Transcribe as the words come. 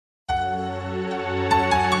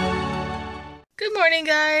Good morning,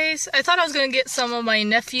 guys. I thought I was gonna get some of my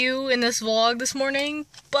nephew in this vlog this morning,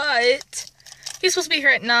 but he's supposed to be here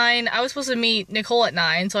at 9. I was supposed to meet Nicole at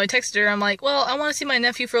 9, so I texted her. I'm like, well, I want to see my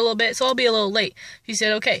nephew for a little bit, so I'll be a little late. She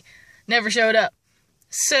said, okay. Never showed up.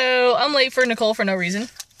 So I'm late for Nicole for no reason.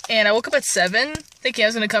 And I woke up at 7, thinking I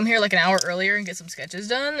was gonna come here like an hour earlier and get some sketches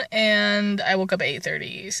done, and I woke up at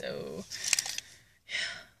 8:30, so...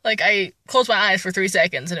 Like, I closed my eyes for 3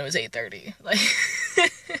 seconds and it was 8:30. Like...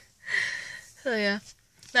 So yeah,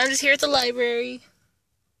 now I'm just here at the library.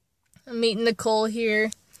 I'm meeting Nicole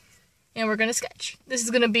here, and we're gonna sketch. This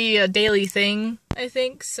is gonna be a daily thing, I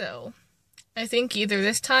think, so I think either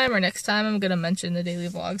this time or next time I'm gonna mention the daily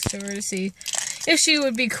vlogs to her to see if she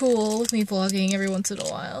would be cool with me vlogging every once in a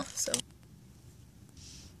while, so.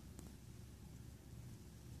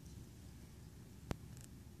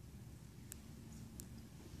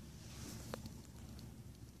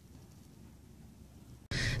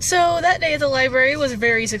 So that day at the library was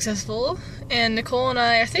very successful, and Nicole and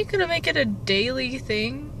I are gonna make it a daily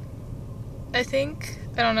thing. I think.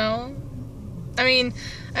 I don't know. I mean,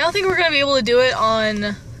 I don't think we're gonna be able to do it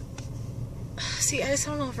on... See, I just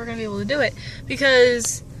don't know if we're gonna be able to do it,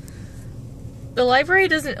 because the library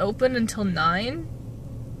doesn't open until 9,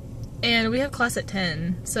 and we have class at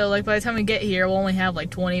 10, so like by the time we get here, we'll only have like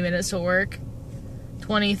 20 minutes to work.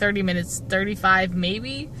 20, 30 minutes, 35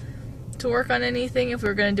 maybe, to work on anything if we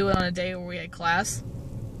were going to do it on a day where we had class.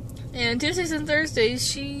 And Tuesdays and Thursdays,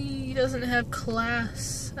 she doesn't have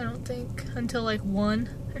class, I don't think, until like 1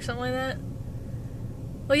 or something like that.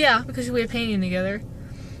 Well, yeah, because we have painting together.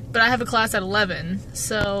 But I have a class at 11,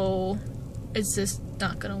 so it's just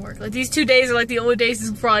not going to work. Like, these 2 days are like the only days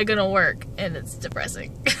it's probably going to work, and it's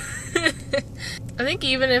depressing. I think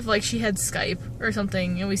even if like she had Skype or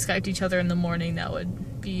something and we Skyped each other in the morning, that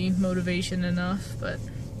would be motivation enough, but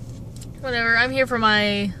whatever. I'm here for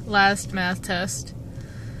my last math test.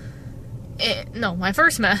 No, my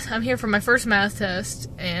first math. I'm here for my first math test,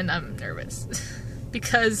 and I'm nervous.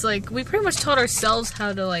 Because, like, we pretty much taught ourselves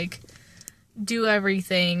how to, like, do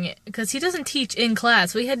everything. Because he doesn't teach in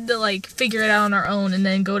class. We had to, like, figure it out on our own and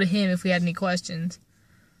then go to him if we had any questions.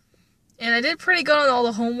 And I did pretty good on all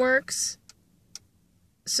the homeworks.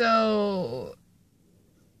 So...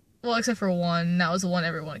 Well, except for one. That was the one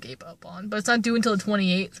everyone gave up on. But it's not due until the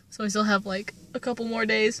 28th. So I still have, like, a couple more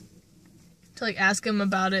days to, like, ask him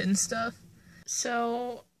about it and stuff.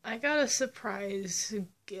 So, I got a surprise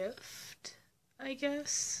gift, I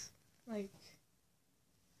guess. Like,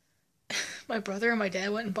 my brother and my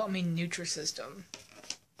dad went and bought me Nutrisystem.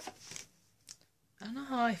 I don't know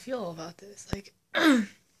how I feel about this. Like,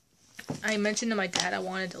 I mentioned to my dad I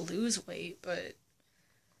wanted to lose weight, but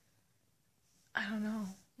I don't know.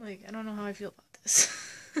 Like, I don't know how I feel about this.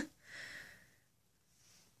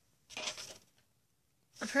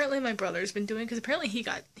 Apparently my brother's been doing, because apparently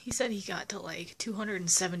he said he got to like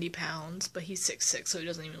 270 pounds, but he's 6'6", so he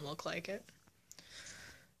doesn't even look like it.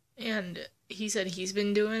 And he said he's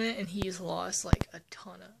been doing it, and he's lost like a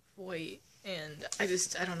ton of weight, and I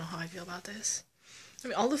don't know how I feel about this. I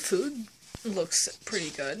mean, all the food looks pretty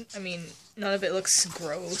good. I mean, none of it looks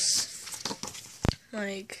gross.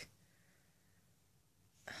 Like...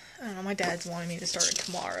 I don't know, my dad's wanting me to start it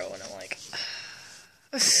tomorrow, and I'm like,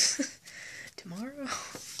 tomorrow?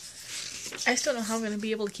 I still don't know how I'm going to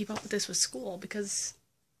be able to keep up with this with school, because,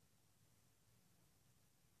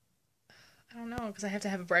 I don't know, because I have to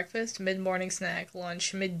have a breakfast, mid-morning snack,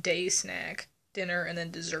 lunch, midday snack, dinner, and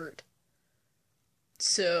then dessert.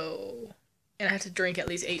 So, and I have to drink at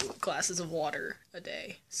least 8 glasses of water a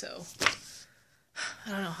day, so,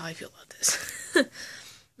 I don't know how I feel about this.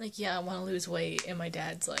 Like, yeah, I want to lose weight, and my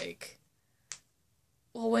dad's like,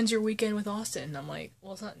 well, when's your weekend with Austin? And I'm like,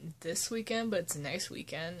 well, it's not this weekend, but it's next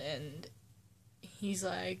weekend, and he's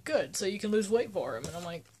like, good, so you can lose weight for him, and I'm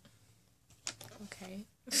like, okay.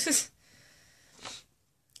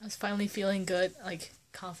 I was finally feeling good, like,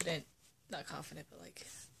 confident, not confident, but, like,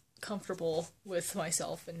 comfortable with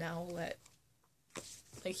myself, and now like,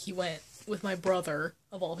 he went with my brother,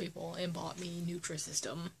 of all people, and bought me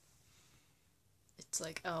Nutrisystem. It's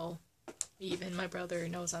like, oh, even my brother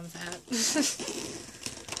knows I'm fat.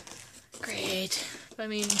 Great. But, I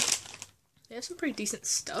mean, they have some pretty decent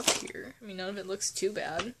stuff here. I mean, none of it looks too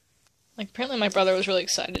bad. Like, apparently my brother was really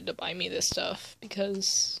excited to buy me this stuff,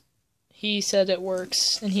 because he said it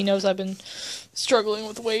works, and he knows I've been struggling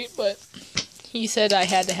with weight, but he said I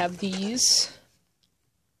had to have these.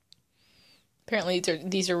 Apparently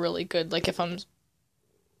these are really good, like, if I'm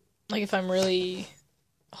really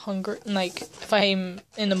hungry, like, if I'm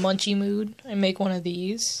in a munchy mood, I make one of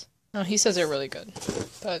these. Oh, he says they're really good.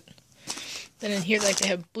 But then in here, like, they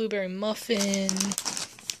have blueberry muffin,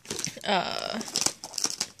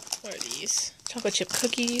 What are these? Chocolate chip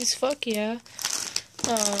cookies, fuck yeah.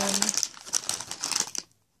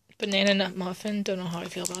 Banana nut muffin, don't know how I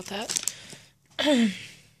feel about that.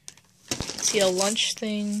 See a lunch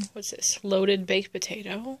thing, what's this? Loaded baked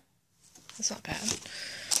potato. That's not bad.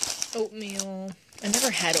 Oatmeal. I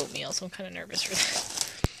never had oatmeal, so I'm kind of nervous for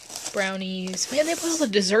that. Brownies. Man, they put all the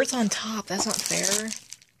desserts on top. That's not fair.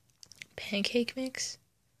 Pancake mix?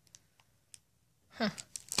 Huh.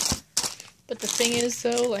 But the thing is,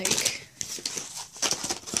 though, like...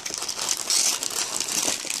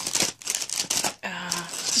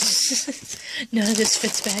 none of this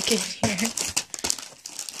fits back in here.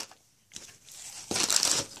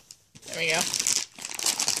 There we go.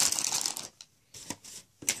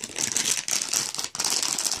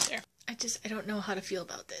 There. I don't know how to feel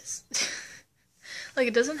about this. Like,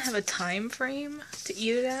 it doesn't have a time frame to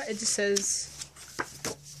eat it at. It just says...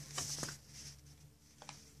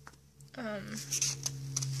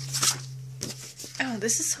 Oh,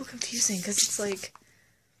 this is so confusing, because it's like...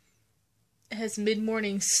 It has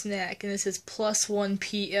mid-morning snack, and it says +1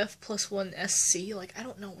 PF, +1 SC. Like, I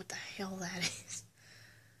don't know what the hell that is.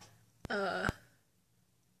 I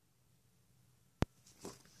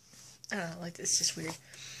don't know, like, it's just weird.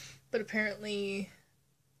 But apparently...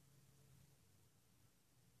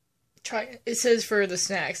 It says for the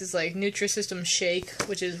snacks, it's like Nutrisystem Shake,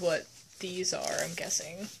 which is what these are, I'm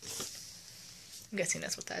guessing. I'm guessing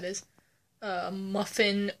that's what that is.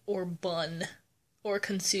 Muffin or bun. Or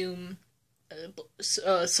consume...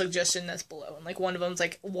 suggestion that's below, and like one of them's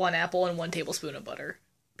like 1 apple and 1 tablespoon of butter,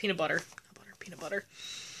 peanut butter.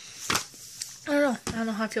 I don't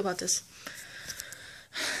know how I feel about this.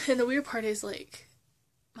 And the weird part is, like,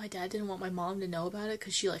 my dad didn't want my mom to know about it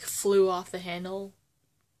because she like flew off the handle,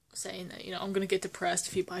 saying that, you know, I'm gonna get depressed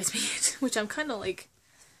if he buys me it. Which I'm kind of like,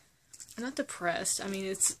 I'm not depressed. I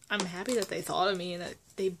mean, I'm happy that they thought of me and that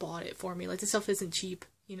they bought it for me. Like, this stuff isn't cheap,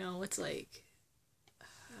 you know. It's like, I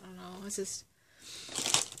don't know, it's just...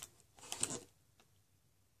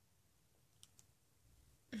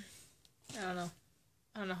 I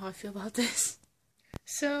don't know how I feel about this.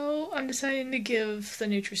 So, I'm deciding to give the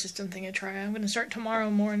Nutrisystem thing a try. I'm gonna start tomorrow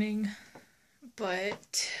morning,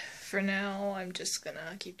 but for now, I'm just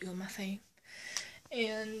gonna keep doing my thing.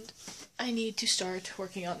 And I need to start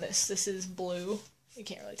working on this. This is blue. You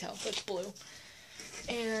can't really tell, but it's blue.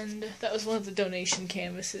 And that was one of the donation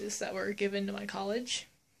canvases that were given to my college.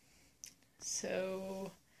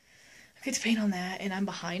 So I get to paint on that, and I'm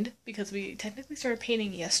behind because we technically started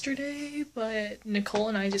painting yesterday, but Nicole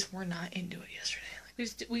and I just were not into it yesterday.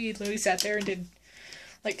 Like, we literally sat there and did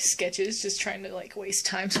like sketches, just trying to like waste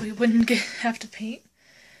time so we wouldn't have to paint.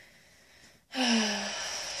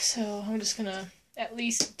 So I'm just gonna at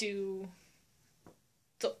least do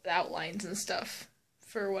the outlines and stuff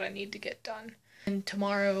for what I need to get done. And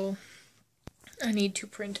tomorrow I need to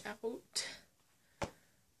print out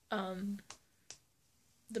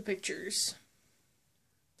the pictures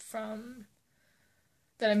from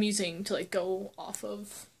that I'm using to like go off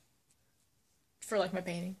of for like my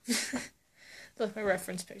painting. Like my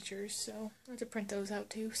reference pictures, so I have to print those out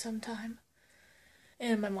too sometime.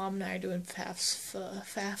 And my mom and I are doing FAFSA,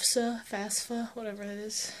 whatever it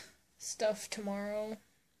is, stuff tomorrow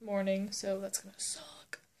morning, so that's gonna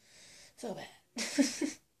suck so bad.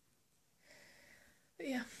 But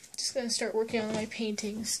yeah, just gonna start working on my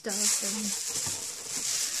painting stuff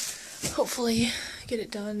and hopefully get it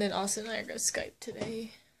done. And Austin and I are gonna Skype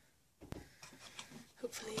today.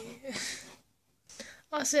 Hopefully.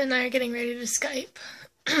 Austin and I are getting ready to Skype,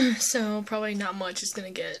 so probably not much is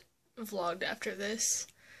gonna get vlogged after this.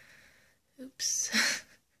 Oops.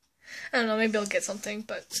 I don't know, maybe I'll get something,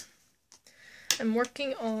 but I'm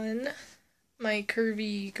working on my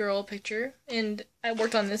curvy girl picture, and I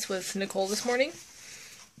worked on this with Nicole this morning.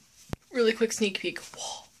 Really quick sneak peek.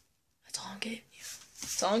 Whoa, that's all I'm giving you.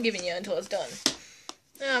 That's all I'm giving you until it's done.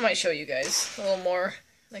 I might show you guys a little more,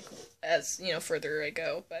 like, as, you know, further I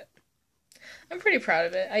go, but I'm pretty proud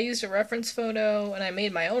of it. I used a reference photo, and I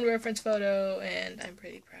made my own reference photo, and I'm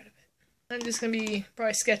pretty proud of it. I'm just gonna be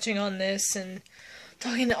probably sketching on this and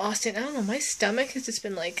talking to Austin. I don't know, my stomach has just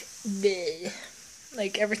been like, bleh.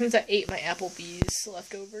 Like, ever since I ate my Applebee's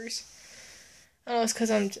leftovers. I don't know, it's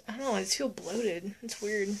because I don't know, I just feel bloated. It's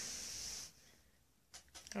weird.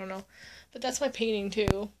 I don't know. But that's my painting,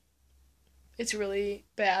 too. It's really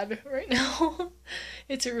bad right now.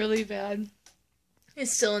 It's really bad.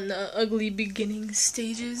 It's still in the ugly beginning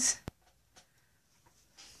stages.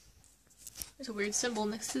 There's a weird symbol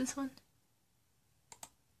next to this one.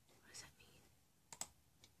 What does that mean?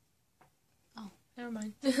 Oh, never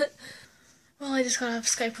mind. Well, I just got off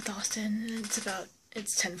Skype with Austin, and it's about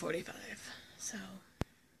It's 10:45, so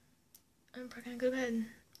I'm probably gonna go to bed.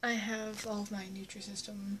 I have all of my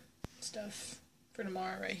Nutrisystem stuff for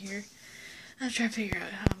tomorrow right here. I'm trying to figure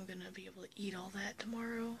out how I'm gonna be able to eat all that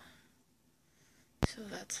tomorrow. So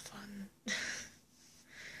that's fun.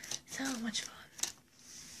 So much fun.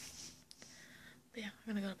 But yeah,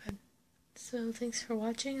 I'm gonna go to bed. So thanks for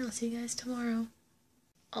watching. I'll see you guys tomorrow.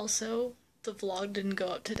 Also, the vlog didn't go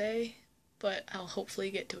up today, but I'll hopefully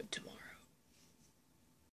get to it tomorrow.